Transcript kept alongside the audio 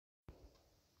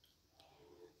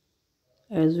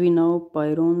As we know,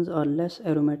 pyrones are less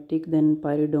aromatic than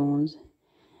pyridones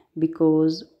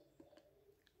because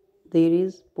there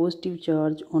is positive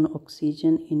charge on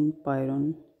oxygen in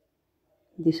pyrone.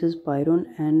 This is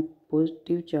pyrone and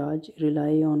positive charge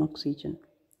rely on oxygen.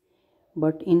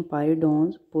 But in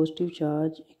pyridones, positive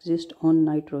charge exists on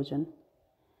nitrogen.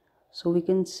 So we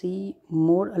can see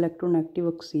more electronegative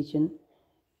oxygen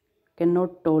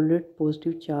cannot tolerate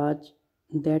positive charge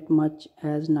that much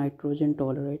as nitrogen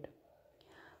tolerate.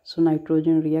 So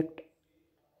nitrogen react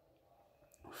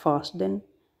fast than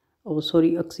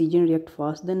oxygen react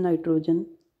fast than nitrogen.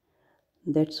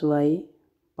 That's why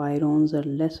pyrones are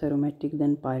less aromatic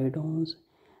than pyridones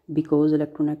because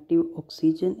electronegative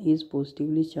oxygen is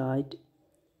positively charged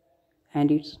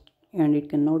and it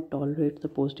cannot tolerate the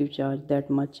positive charge that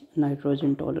much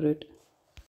nitrogen tolerate.